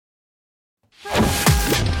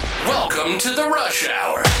Welcome to the Rush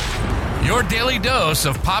Hour. Your daily dose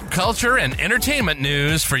of pop culture and entertainment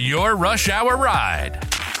news for your rush hour ride.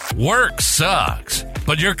 Work sucks,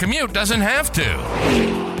 but your commute doesn't have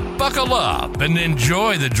to. Buckle up and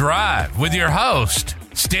enjoy the drive with your host,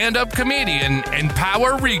 stand-up comedian and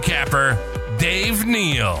power recapper, Dave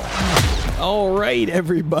Neal. All right,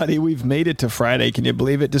 everybody, we've made it to Friday. Can you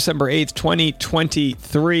believe it? December 8th,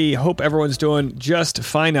 2023. Hope everyone's doing just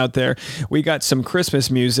fine out there. We got some Christmas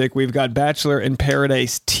music. We've got Bachelor in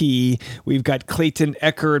Paradise tea. We've got Clayton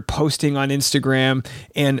Echard posting on Instagram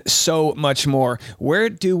and so much more. Where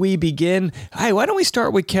do we begin? Hi, why don't we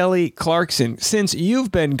start with Kelly Clarkson? Since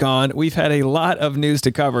you've been gone, we've had a lot of news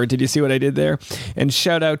to cover. Did you see what I did there? And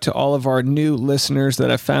shout out to all of our new listeners that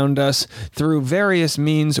have found us through various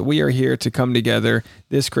means. We are here to come together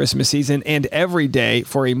this Christmas season and every day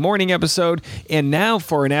for a morning episode and now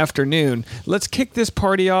for an afternoon. Let's kick this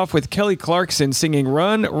party off with Kelly Clarkson singing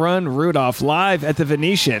Run, Run, Rudolph live at the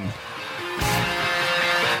Venetian.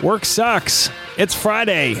 Work sucks. It's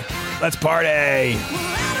Friday. Let's party.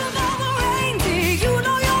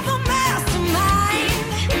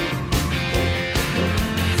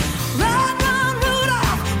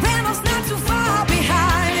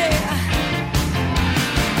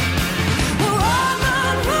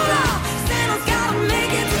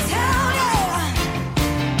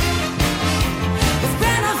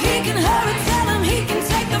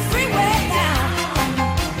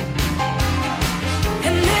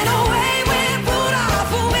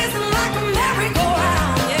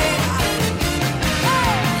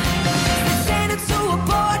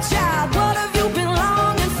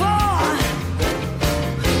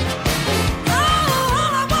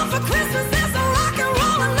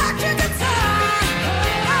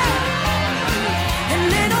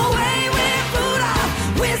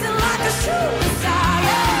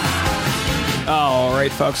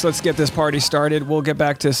 Folks, let's get this party started. We'll get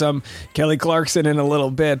back to some Kelly Clarkson in a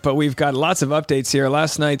little bit, but we've got lots of updates here.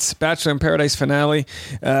 Last night's Bachelor in Paradise finale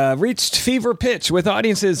reached fever pitch with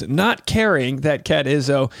audiences not caring that Kat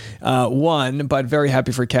Izzo won, but very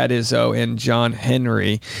happy for Kat Izzo and John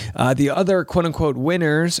Henry. The other quote-unquote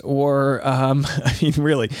winners were,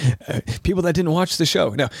 people that didn't watch the show.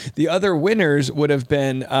 No, the other winners would have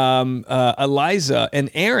been Eliza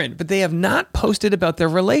and Aaron, but they have not posted about their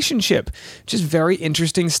relationship, which is very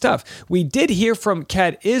interesting stuff. We did hear from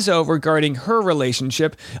Kat Izzo regarding her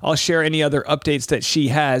relationship. I'll share any other updates that she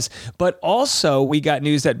has, but also we got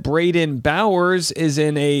news that Braden Bowers is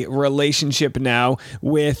in a relationship now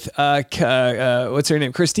with what's her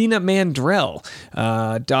name? Christina Mandrell,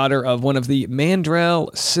 daughter of one of the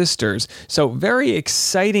Mandrell sisters. So very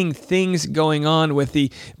exciting things going on with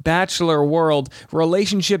the Bachelor world.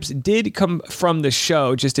 Relationships did come from the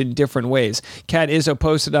show, just in different ways. Kat Izzo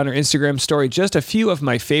posted on her Instagram story just a few of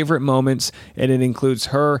my favorite moments, and it includes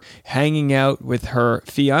her hanging out with her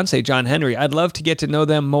fiance, John Henry. I'd love to get to know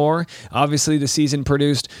them more. Obviously, the season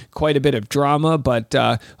produced quite a bit of drama, but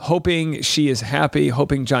hoping she is happy,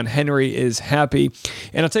 hoping John Henry is happy.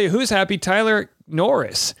 And I'll tell you who's happy, Tyler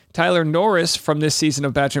Norris from this season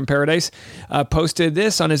of Bachelor in Paradise posted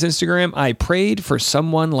this on his Instagram. I prayed for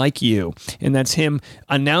someone like you. And that's him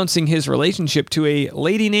announcing his relationship to a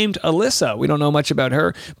lady named Alyssa. We don't know much about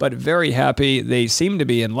her, but very happy. They seem to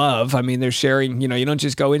be in love. I mean, they're sharing, you don't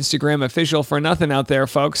just go Instagram official for nothing out there,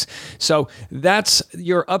 folks. So that's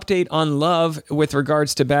your update on love with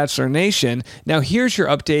regards to Bachelor Nation. Now, here's your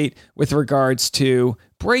update with regards to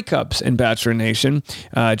breakups in Bachelor Nation.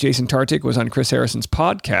 Jason Tartick was on Chris Harrison's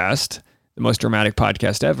podcast, the most dramatic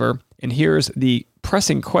podcast ever. And here's the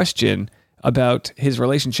pressing question about his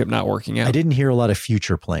relationship not working out. I didn't hear a lot of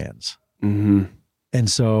future plans. Mm-hmm. And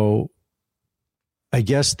so I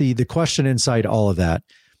guess the question inside all of that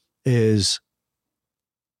is,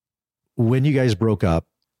 when you guys broke up,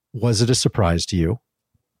 was it a surprise to you?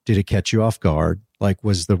 Did it catch you off guard? Like,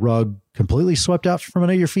 was the rug completely swept out from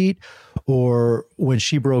under your feet? Or when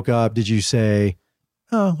she broke up, did you say,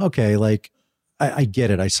 oh, okay, like, I get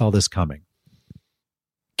it. I saw this coming.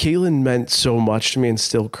 Caitlin meant so much to me and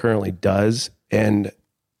still currently does. And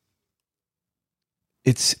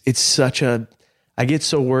it's such a, I get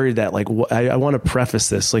so worried that like, I want to preface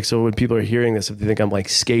this. Like, so when people are hearing this, if they think I'm like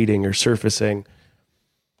skating or surfacing,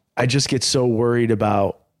 I just get so worried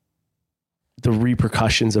about the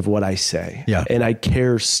repercussions of what I say. Yeah. And I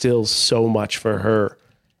care still so much for her.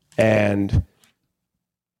 And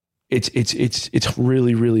it's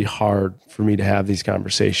really, really hard for me to have these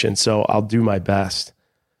conversations. So I'll do my best.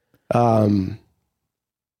 To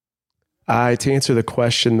answer the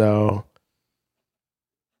question though,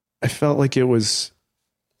 I felt like it was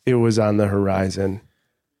on the horizon.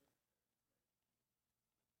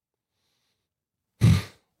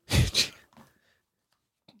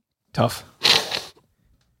 Tough.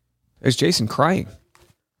 There's Jason crying.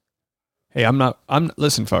 Hey,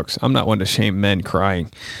 listen, folks, I'm not one to shame men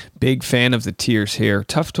crying. Big fan of the tears here.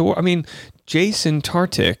 Tough to, Jason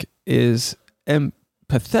Tartick is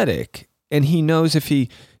empathetic, and he knows if he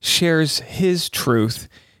shares his truth,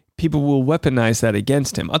 people will weaponize that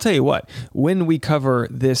against him. I'll tell you what, when we cover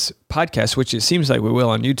this podcast, which it seems like we will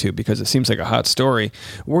on YouTube because it seems like a hot story,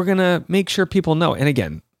 we're going to make sure people know. And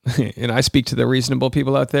again, and I speak to the reasonable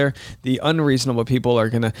people out there, the unreasonable people are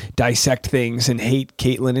going to dissect things and hate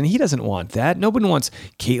Caitlyn, and he doesn't want that. Nobody wants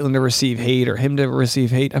Caitlyn to receive hate or him to receive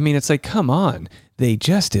hate. I mean, it's like, come on. They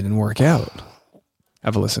just didn't work out.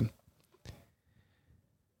 Have a listen.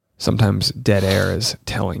 Sometimes dead air is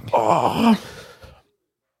telling. Oh.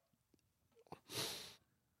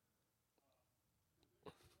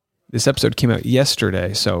 This episode came out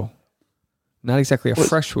yesterday, so not exactly a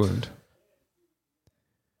fresh wound.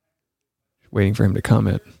 Waiting for him to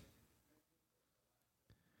comment.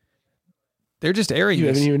 They're just airing You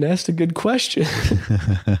this. haven't even asked a good question.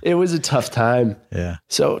 It was a tough time. Yeah.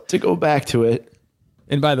 So to go back to it.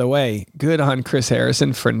 And by the way, good on Chris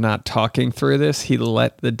Harrison for not talking through this. He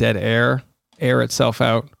let the dead air itself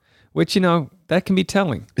out, which, that can be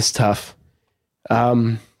telling. It's tough.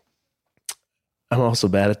 I'm also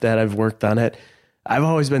bad at that. I've worked on it. I've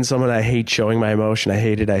always been someone I hate showing my emotion. I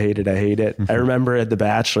hate it. I remember at The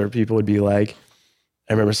Bachelor, people would be like,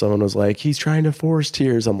 I remember someone was like, he's trying to force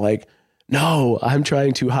tears. I'm like, no, I'm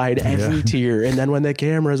trying to hide every tear. And then when the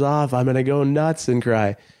camera's off, I'm going to go nuts and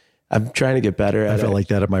cry. I'm trying to get better at it. I felt like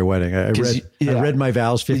that at my wedding. I read my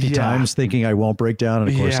vows 50 times thinking I won't break down.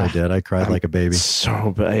 And of course I did. I cried like a baby.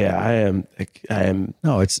 So, but I am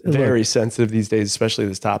No, it's very sensitive these days, especially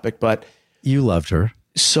this topic, but you loved her.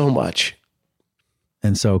 So much.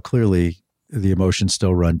 And so clearly the emotions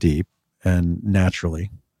still run deep and naturally.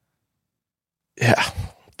 Yeah.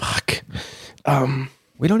 Fuck.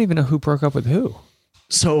 We don't even know who broke up with who.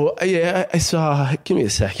 So yeah, I saw, give me a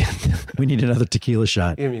second. We need another tequila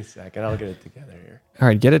shot. Give me a second. I'll get it together here. All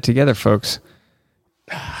right, get it together, folks.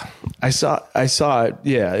 I saw it.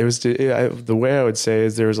 Yeah. It was, the way I would say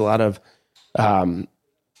is there was a lot of,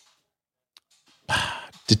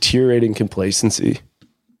 deteriorating complacency.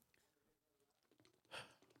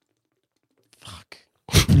 Fuck.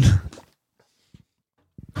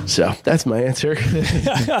 So that's my answer.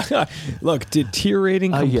 Look,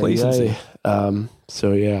 deteriorating complacency.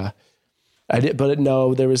 So yeah, I did, but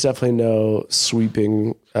no, there was definitely no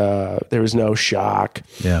sweeping. There was no shock.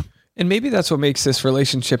 Yeah. And maybe that's what makes this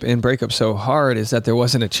relationship and breakup so hard is that there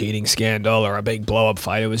wasn't a cheating scandal or a big blow up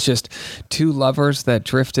fight. It was just two lovers that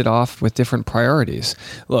drifted off with different priorities.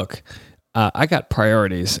 Look, I got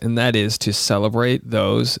priorities, and that is to celebrate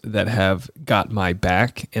those that have got my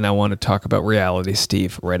back. And I want to talk about Reality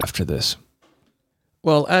Steve right after this.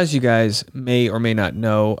 Well, as you guys may or may not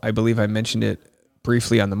know, I believe I mentioned it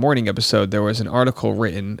briefly on the morning episode. There was an article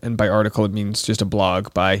written, and by article, it means just a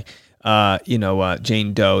blog by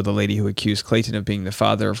Jane Doe, the lady who accused Clayton of being the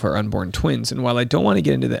father of her unborn twins. And while I don't want to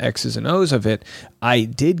get into the X's and O's of it, I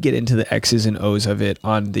did get into the X's and O's of it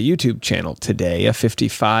on the YouTube channel today, a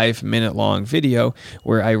 55-minute long video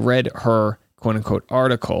where I read her quote unquote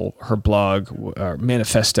article, her blog,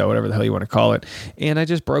 manifesto, whatever the hell you want to call it. And I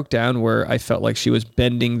just broke down where I felt like she was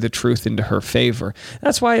bending the truth into her favor.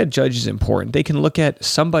 That's why a judge is important. They can look at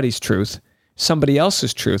somebody's truth, somebody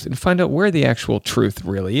else's truth, and find out where the actual truth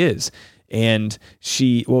really is. And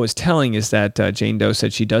what was telling is that Jane Doe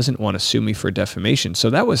said she doesn't want to sue me for defamation. So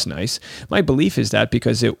that was nice. My belief is that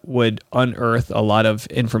because it would unearth a lot of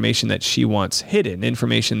information that she wants hidden,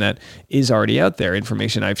 information that is already out there,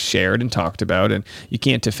 information I've shared and talked about. And you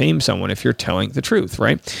can't defame someone if you're telling the truth,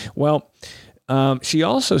 right? Well, she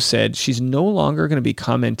also said she's no longer going to be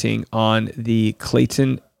commenting on the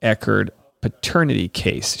Clayton Echard paternity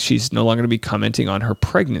case. She's no longer going to be commenting on her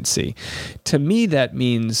pregnancy. To me, that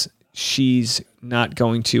means she's not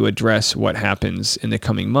going to address what happens in the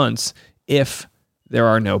coming months if there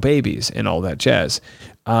are no babies and all that jazz.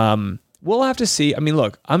 We'll have to see. I mean,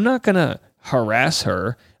 look, I'm not going to harass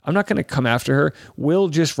her. I'm not going to come after her. We'll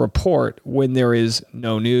just report when there is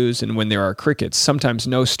no news and when there are crickets. Sometimes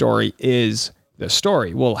no story is the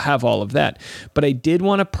story. We'll have all of that. But I did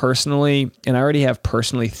want to personally, and I already have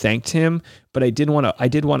personally thanked him, but I did want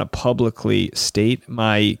to publicly state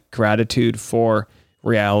my gratitude for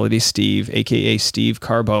Reality Steve, aka Steve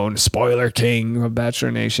Carbone, spoiler king of Bachelor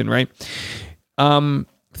Nation, right?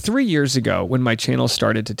 3 years ago, when my channel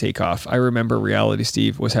started to take off, I remember Reality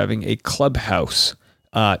Steve was having a clubhouse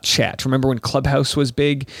chat. Remember when Clubhouse was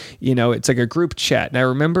big? It's like a group chat. And I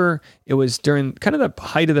remember it was during kind of the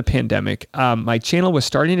height of the pandemic. My channel was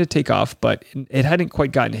starting to take off, but it hadn't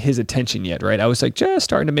quite gotten his attention yet, right? I was like just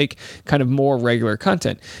starting to make kind of more regular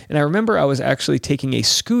content. And I remember I was actually taking a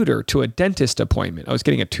scooter to a dentist appointment. I was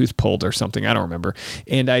getting a tooth pulled or something. I don't remember.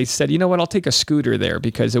 And I said, you know what? I'll take a scooter there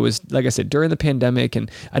because it was, like I said, during the pandemic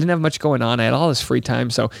and I didn't have much going on. I had all this free time.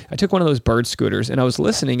 So I took one of those bird scooters and I was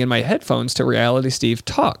listening in my headphones to Reality Steve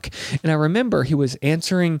talk. And I remember he was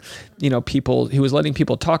answering, people, he was letting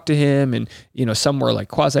people talk to him and, some were like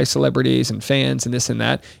quasi celebrities and fans and this and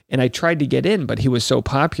that. And I tried to get in, but he was so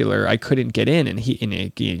popular, I couldn't get in and he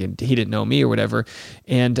didn't know me or whatever.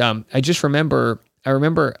 And I just remember,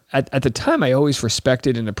 at the time, I always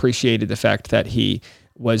respected and appreciated the fact that he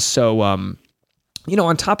was so, on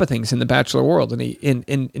top of things in the Bachelor world, and he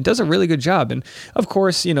does a really good job. And of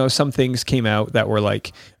course, some things came out that were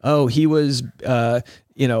like, oh, he was, rude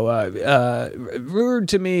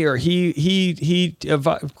to me, or he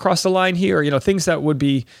crossed the line here, things that would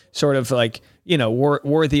be sort of like,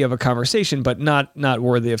 worthy of a conversation, but not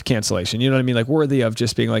worthy of cancellation. You know what I mean? Like worthy of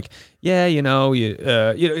just being like, yeah,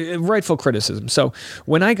 rightful criticism. So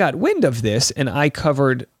when I got wind of this and I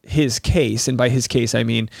covered his case, and by his case, I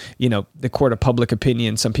mean, the court of public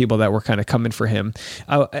opinion, some people that were kind of coming for him,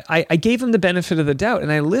 I gave him the benefit of the doubt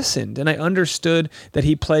and I listened and I understood that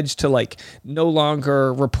he pledged to like no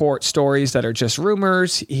longer report stories that are just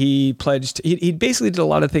rumors. He basically did a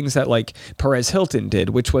lot of things that like Perez Hilton did,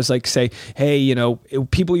 which was like say, hey,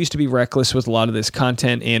 people used to be reckless with a lot of this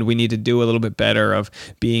content and we need to do a little bit better of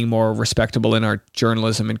being more respectable in our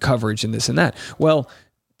journalism and coverage and this and that. Well,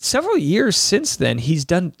 several years since then, he's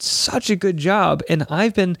done such a good job. And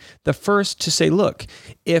I've been the first to say, look,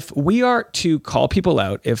 if we are to call people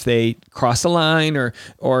out, if they cross the line or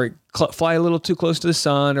fly a little too close to the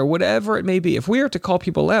sun or whatever it may be, if we are to call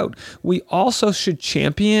people out, we also should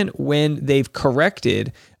champion when they've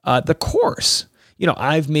corrected the course.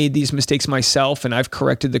 I've made these mistakes myself and I've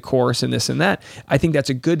corrected the course and this and that. I think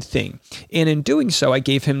that's a good thing. And in doing so, I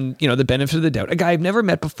gave him, the benefit of the doubt. A guy I've never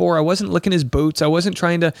met before. I wasn't licking his boots. I wasn't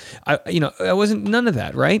trying to, I wasn't none of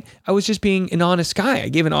that, right? I was just being an honest guy. I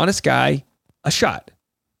gave an honest guy a shot.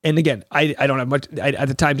 And again, I don't have much, I at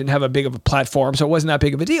the time didn't have a big of a platform, so it wasn't that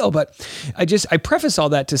big of a deal. But I preface all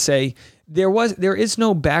that to say there is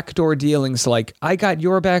no backdoor dealings like I got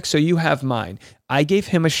your back, so you have mine. I gave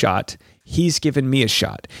him a shot. He's given me a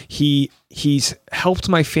shot. He's helped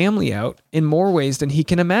my family out in more ways than he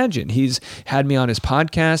can imagine. He's had me on his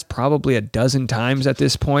podcast probably a dozen times at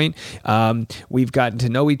this point. We've gotten to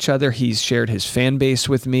know each other. He's shared his fan base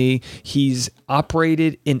with me. He's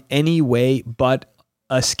operated in any way but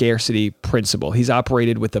a scarcity principle. He's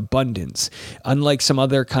operated with abundance. Unlike some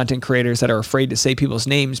other content creators that are afraid to say people's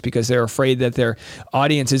names because they're afraid that their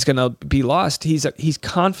audience is going to be lost, he's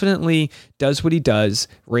confidently does what he does,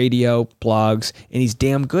 radio, blogs, and he's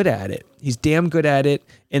damn good at it. He's damn good at it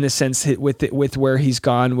in the sense with where he's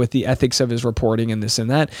gone with the ethics of his reporting and this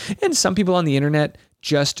and that. And some people on the internet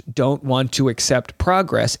just don't want to accept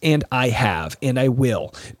progress, and I have, and I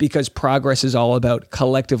will, because progress is all about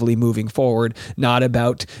collectively moving forward, not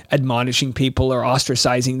about admonishing people or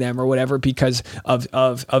ostracizing them or whatever, because of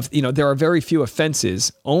there are very few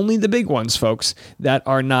offenses, only the big ones, folks, that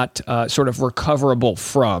are not sort of recoverable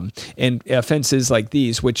from, and offenses like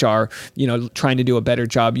these, which are, trying to do a better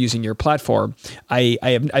job using your platform.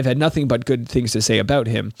 I've had nothing but good things to say about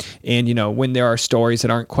him, and when there are stories that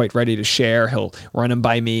aren't quite ready to share, he'll run them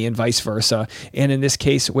by me and vice versa. And in this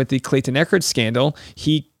case, with the Clayton Echard scandal,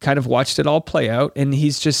 he kind of watched it all play out, and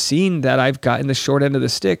he's just seen that I've gotten the short end of the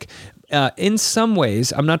stick. In some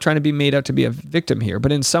ways, I'm not trying to be made out to be a victim here,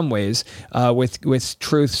 but in some ways, with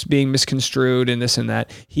truths being misconstrued and this and that,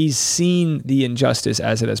 he's seen the injustice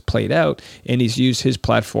as it has played out, and he's used his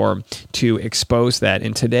platform to expose that.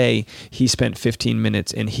 And today, he spent 15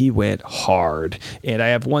 minutes and he went hard. And I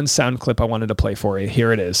have one sound clip I wanted to play for you.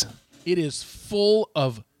 Here it is. It is full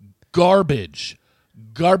of garbage.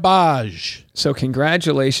 So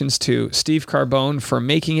congratulations to Steve Carbone for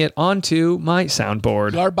making it onto my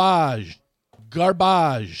soundboard.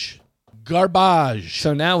 Garbage.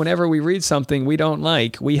 So now whenever we read something we don't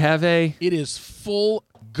like, we have It is full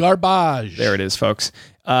garbage. There it is, folks.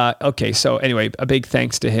 Okay, so anyway, a big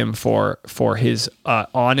thanks to him for his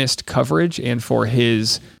honest coverage and for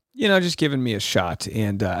his just giving me a shot.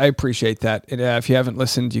 And I appreciate that. And if you haven't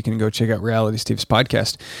listened, you can go check out Reality Steve's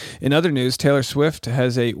podcast. In other news, Taylor Swift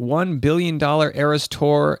has a $1 billion Eras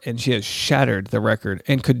tour, and she has shattered the record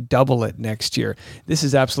and could double it next year. This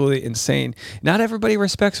is absolutely insane. Not everybody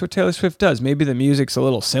respects what Taylor Swift does. Maybe the music's a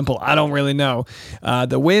little simple. I don't really know.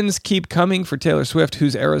 The wins keep coming for Taylor Swift,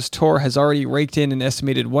 whose Eras tour has already raked in an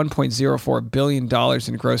estimated $1.04 billion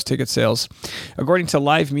in gross ticket sales. According to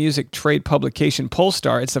live music trade publication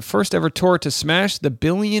Polestar, it's the first ever tour to smash the $1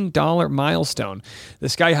 billion milestone. The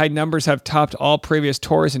sky-high numbers have topped all previous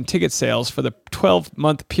tours and ticket sales for the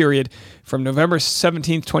 12-month period from November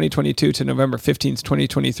 17th, 2022 to November 15th,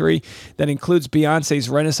 2023. That includes Beyonce's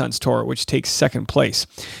Renaissance Tour, which takes second place.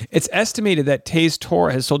 It's estimated that Tay's tour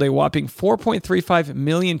has sold a whopping 4.35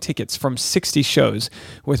 million tickets from 60 shows,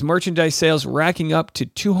 with merchandise sales racking up to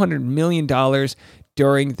 $200 million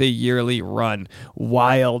during the yearly run.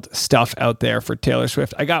 Wild stuff out there for Taylor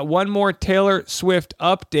Swift. I got one more Taylor Swift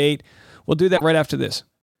update. We'll do that right after this.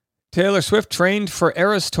 Taylor Swift trained for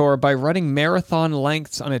Eras Tour by running marathon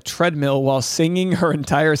lengths on a treadmill while singing her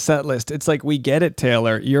entire set list. It's like, we get it,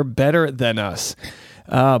 Taylor. You're better than us.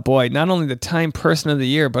 Oh boy, not only the Time Person of the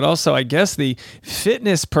Year, but also, I guess, the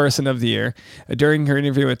Fitness Person of the Year. During her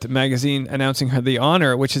interview with the magazine announcing her the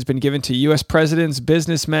honor, which has been given to U.S. presidents,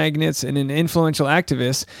 business magnates, and influential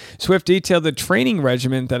activists, Swift detailed the training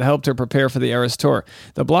regimen that helped her prepare for the Eras Tour.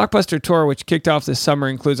 The blockbuster tour, which kicked off this summer,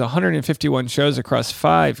 includes 151 shows across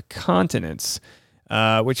 5 continents.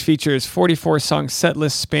 Which features 44-song set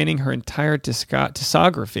list spanning her entire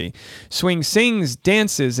discography. Swing sings,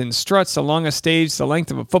 dances, and struts along a stage the length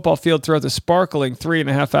of a football field throughout the sparkling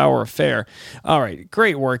 3.5-hour affair. All right,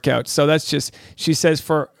 great workout. So that's just, she says,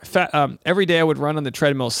 every day I would run on the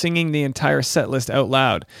treadmill singing the entire set list out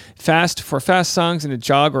loud. Fast for fast songs and a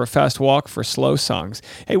jog or a fast walk for slow songs.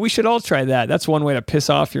 Hey, we should all try that. That's one way to piss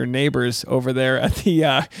off your neighbors over there at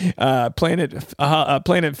the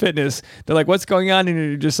Planet Fitness. They're like, what's going on? And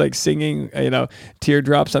you're just like singing,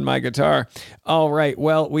 teardrops on my guitar. All right.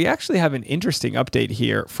 Well, we actually have an interesting update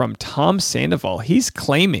here from Tom Sandoval. He's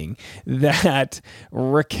claiming that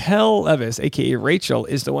Raquel Levis, aka Rachel,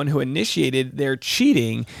 is the one who initiated their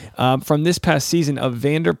cheating from this past season of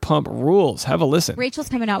Vanderpump Rules. Have a listen. Rachel's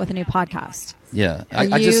coming out with a new podcast. Yeah.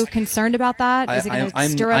 Are you concerned about that? Is it going to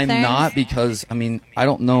stir up things? I'm not, because, I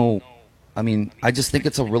don't know. I just think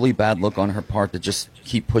it's a really bad look on her part to just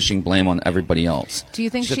keep pushing blame on everybody else. Do you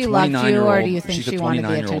think she loved you, or do you think she wanted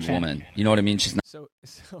the attention? She's a 29-year-old woman. You know what I mean? She's not.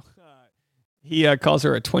 He calls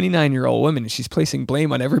her a 29-year-old woman, and she's placing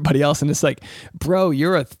blame on everybody else. And it's like, bro,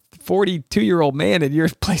 you're a 42-year-old man, and you're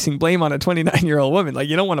placing blame on a 29-year-old woman. Like,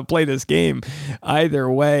 you don't want to play this game either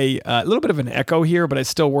way. A little bit of an echo here, but it's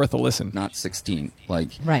still worth a listen. Not 16. Like,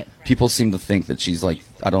 right. People seem to think that she's like,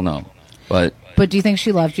 I don't know. But do you think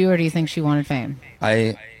she loved you, or do you think she wanted fame?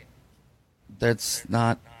 That's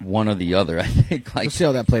not one or the other. I think. We'll see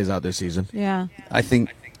how that plays out this season. Yeah. I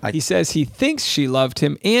think. He says he thinks she loved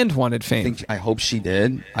him and wanted fame. I hope she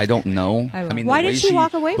did. I don't know. Why did she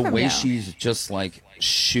walk away from you? The way she's just like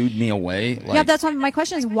shooed me away. Like, yeah, that's my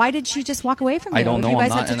question is, why did she just walk away from you? I don't know. I'm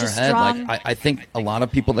not in her head. Like, I think a lot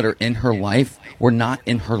of people that are in her life were not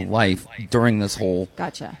in her life during this whole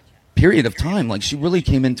period of time. Like, she really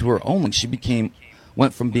came into her own. Like,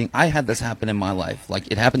 went from being, I had this happen in my life. Like,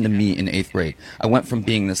 it happened to me in 8th grade. I went from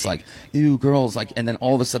being this like, ew, girls, like, and then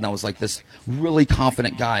all of a sudden I was like this really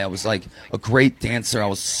confident guy. I was like a great dancer.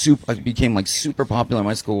 I became like super popular in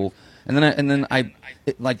my school. And then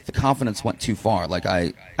like the confidence went too far. Like,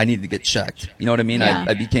 I needed to get checked. You know what I mean? Yeah.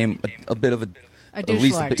 I became a bit of a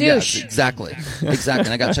douche lord. Yes, exactly. And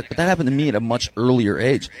I got checked. But that happened to me at a much earlier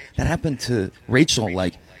age. That happened to Rachel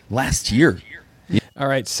like last year. All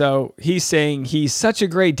right, so he's saying he's such a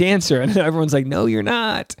great dancer, and everyone's like, "No, you're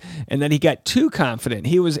not." And then he got too confident.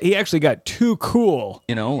 He actually got too cool.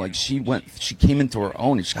 You know, like she came into her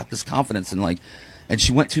own, and she got this confidence, and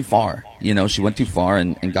she went too far. You know, she went too far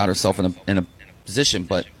and got herself in a position,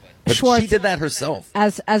 but she did that herself.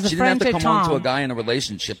 As a she friend didn't have to come on Tom. to a guy in a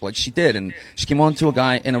relationship like she did, and she came on to a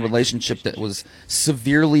guy in a relationship that was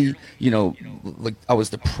severely, like I was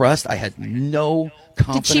depressed. I had no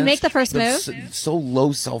confidence. Did she make the first move? So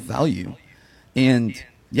low self-value, and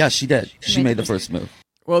yeah, she did. She made the first move.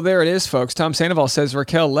 Well, there it is, folks. Tom Sandoval says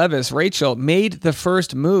Raquel Leviss, Rachel, made the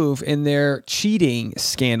first move in their cheating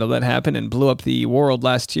scandal that happened and blew up the world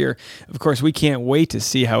last year. Of course, we can't wait to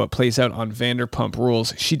see how it plays out on Vanderpump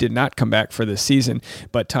Rules. She did not come back for this season,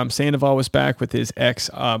 but Tom Sandoval was back with his ex,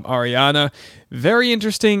 Ariana. Very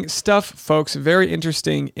interesting stuff, folks. Very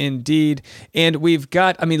interesting indeed. And we've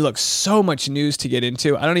got, look, so much news to get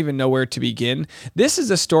into. I don't even know where to begin. This is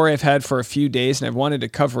a story I've had for a few days, and I've wanted to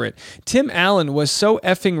cover it. Tim Allen was so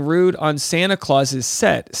effing rude on Santa Claus's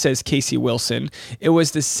set, says Casey Wilson. It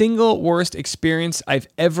was the single worst experience I've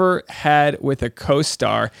ever had with a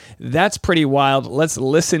co-star. That's pretty wild. Let's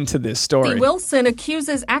listen to this story. Wilson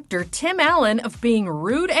accuses actor Tim Allen of being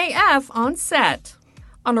rude AF on set.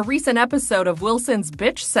 On a recent episode of Wilson's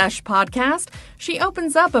Bitch Sesh podcast, she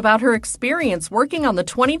opens up about her experience working on the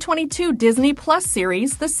 2022 Disney Plus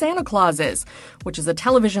series, The Santa Clauses, which is a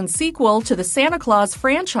television sequel to the Santa Claus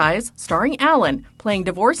franchise starring Allen, playing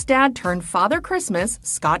divorced dad turned Father Christmas,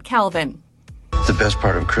 Scott Calvin. The best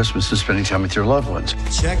part of Christmas is spending time with your loved ones.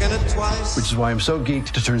 Checking it twice. Which is why I'm so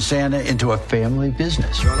geeked to turn Santa into a family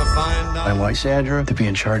business. I want Sandra to be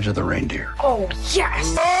in charge of the reindeer. Oh,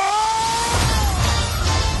 yes!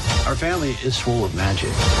 Our family is full of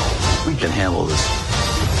magic. We can handle this.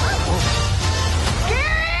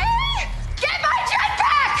 Gary! Get my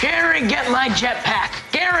jetpack! Gary, get my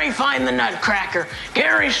jetpack. Gary, find the nutcracker.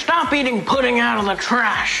 Gary, stop eating pudding out of the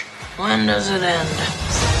trash. When does it end?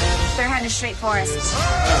 They're headed straight for us. All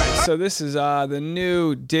right, so this is the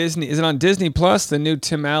new Disney. Is it on Disney Plus? The new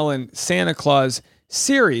Tim Allen Santa Claus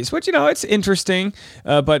series, which, it's interesting,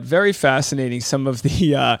 but very fascinating. Some of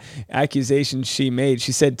the accusations she made.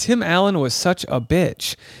 She said, Tim Allen was such a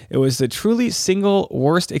bitch. It was the truly single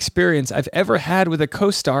worst experience I've ever had with a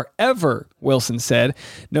co-star ever, Wilson said,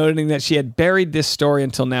 noting that she had buried this story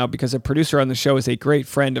until now because a producer on the show is a great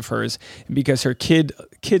friend of hers and because her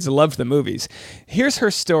kids loved the movies. Here's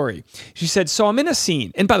her story. She said, so I'm in a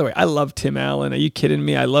scene. And by the way, I love Tim Allen. Are you kidding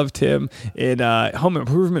me? I loved him in Home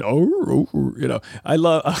Improvement. I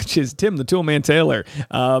love Tim, the Toolman Taylor,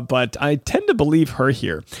 but I tend to believe her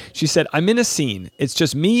here. She said, I'm in a scene. It's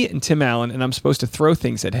just me and Tim Allen, and I'm supposed to throw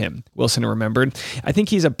things at him, Wilson remembered. I think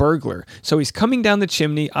he's a burglar. So he's coming down the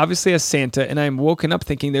chimney, obviously as Santa, and I'm woken up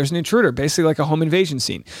thinking there's an intruder, basically like a home invasion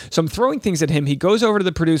scene. So I'm throwing things at him. He goes over to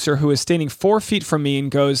the producer who is standing 4 feet from me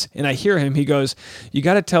and goes, and I hear him, he goes, you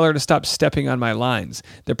got to tell her to stop stepping on my lines.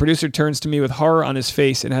 The producer turns to me with horror on his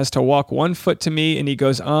face and has to walk 1 foot to me, and he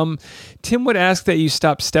goes, Tim would ask that you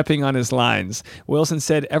stop stepping on his lines. Wilson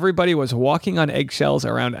said everybody was walking on eggshells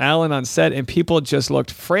around Allen on set and people just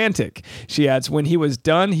looked frantic. She adds, when he was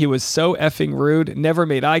done, he was so effing rude, never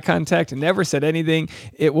made eye contact, never said anything.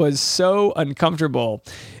 It was so uncomfortable.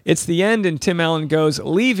 It's the end, and Tim Allen goes,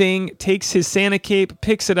 leaving, takes his Santa cape,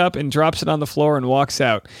 picks it up and drops it on the floor and walks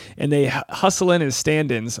out. And they hustle in his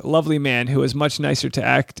stand-ins. Lovely man who is much nicer to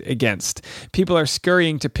act against. People are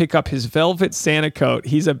scurrying to pick up his velvet Santa coat.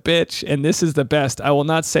 He's a bitch, and this is the best. I will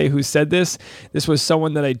not say who said this. This was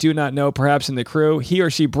someone that I do not know, perhaps in the crew. He or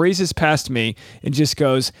she breezes past me and just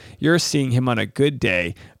goes, you're seeing him on a good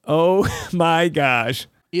day. Oh my gosh.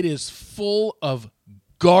 It is full of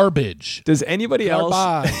garbage. Does anybody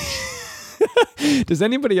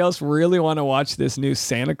else really want to watch this new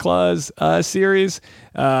Santa Claus series?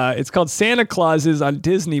 It's called Santa Clauses on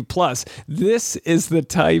Disney Plus. This is the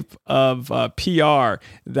type of PR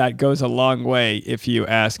that goes a long way, if you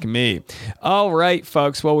ask me. All right,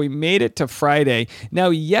 folks. Well, we made it to Friday. Now,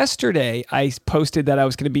 yesterday, I posted that I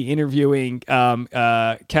was going to be interviewing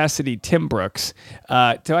Cassidy Timbrooks.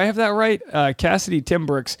 Do I have that right? Cassidy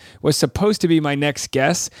Timbrooks was supposed to be my next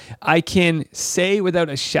guest. I can say without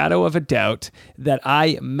a shadow of a doubt that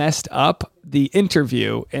I messed up the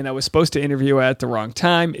interview, and I was supposed to interview her at the wrong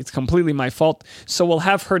time. It's completely my fault. So we'll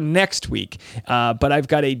have her next week. But I've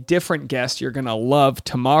got a different guest you're going to love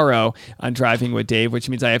tomorrow on Driving with Dave, which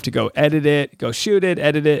means I have to go edit it, go shoot it,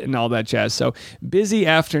 edit it, and all that jazz. So busy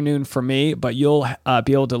afternoon for me, but you'll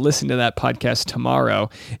be able to listen to that podcast tomorrow.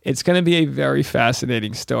 It's going to be a very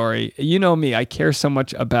fascinating story. You know me, I care so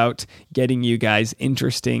much about getting you guys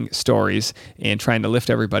interesting stories and trying to lift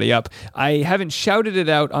everybody up. I haven't shouted it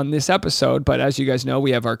out on this episode, but as you guys know,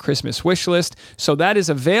 we have our Christmas wish list. So that is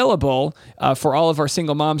available for all of our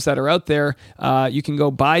single moms that are out there. You can go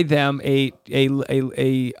buy them a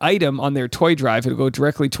item on their toy drive. It'll go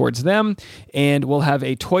directly towards them. And we'll have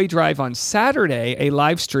a toy drive on Saturday, a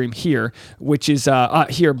live stream here, which is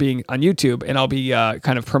here being on YouTube. And I'll be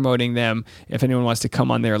kind of promoting them if anyone wants to come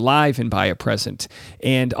on there live and buy a present.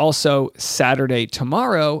 And also Saturday,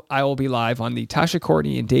 tomorrow, I will be live on the Tasha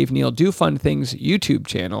Courtney and Dave Neal Do Fun Things YouTube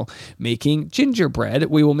channel, making making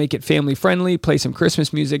gingerbread. We will make it family friendly, play some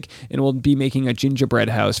Christmas music, and we'll be making a gingerbread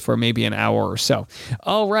house for maybe an hour or so.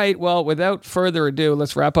 All right, well, without further ado,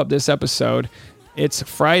 let's wrap up this episode. It's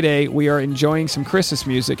Friday. We are enjoying some Christmas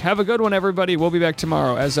music. Have a good one, everybody. We'll be back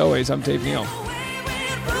tomorrow. As always, I'm Dave Neal.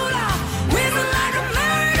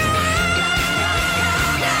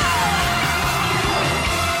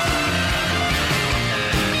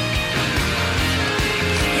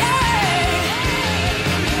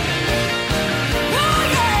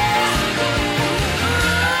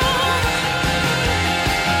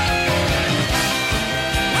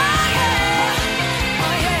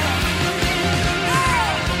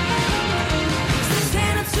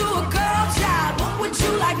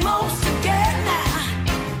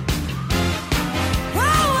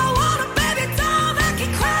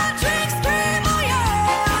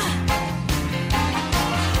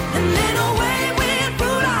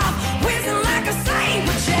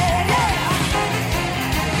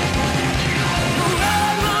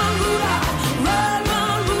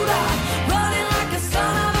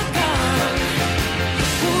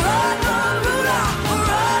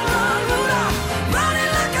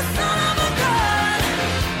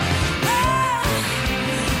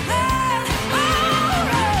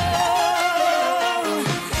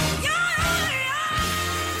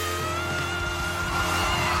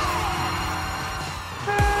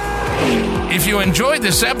 If you enjoyed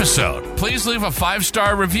this episode, please leave a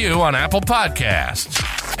 5-star review on Apple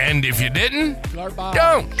Podcasts. And if you didn't,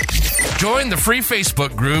 don't. Join the free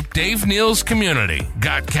Facebook group Dave Neal's Community.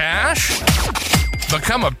 Got cash?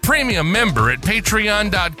 Become a premium member at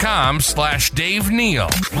patreon.com/Dave Neal.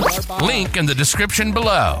 Link in the description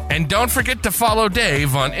below. And don't forget to follow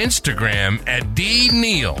Dave on Instagram at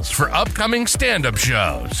DNeals for upcoming stand-up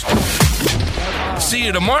shows. See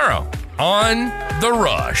you tomorrow on The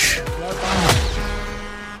Rush.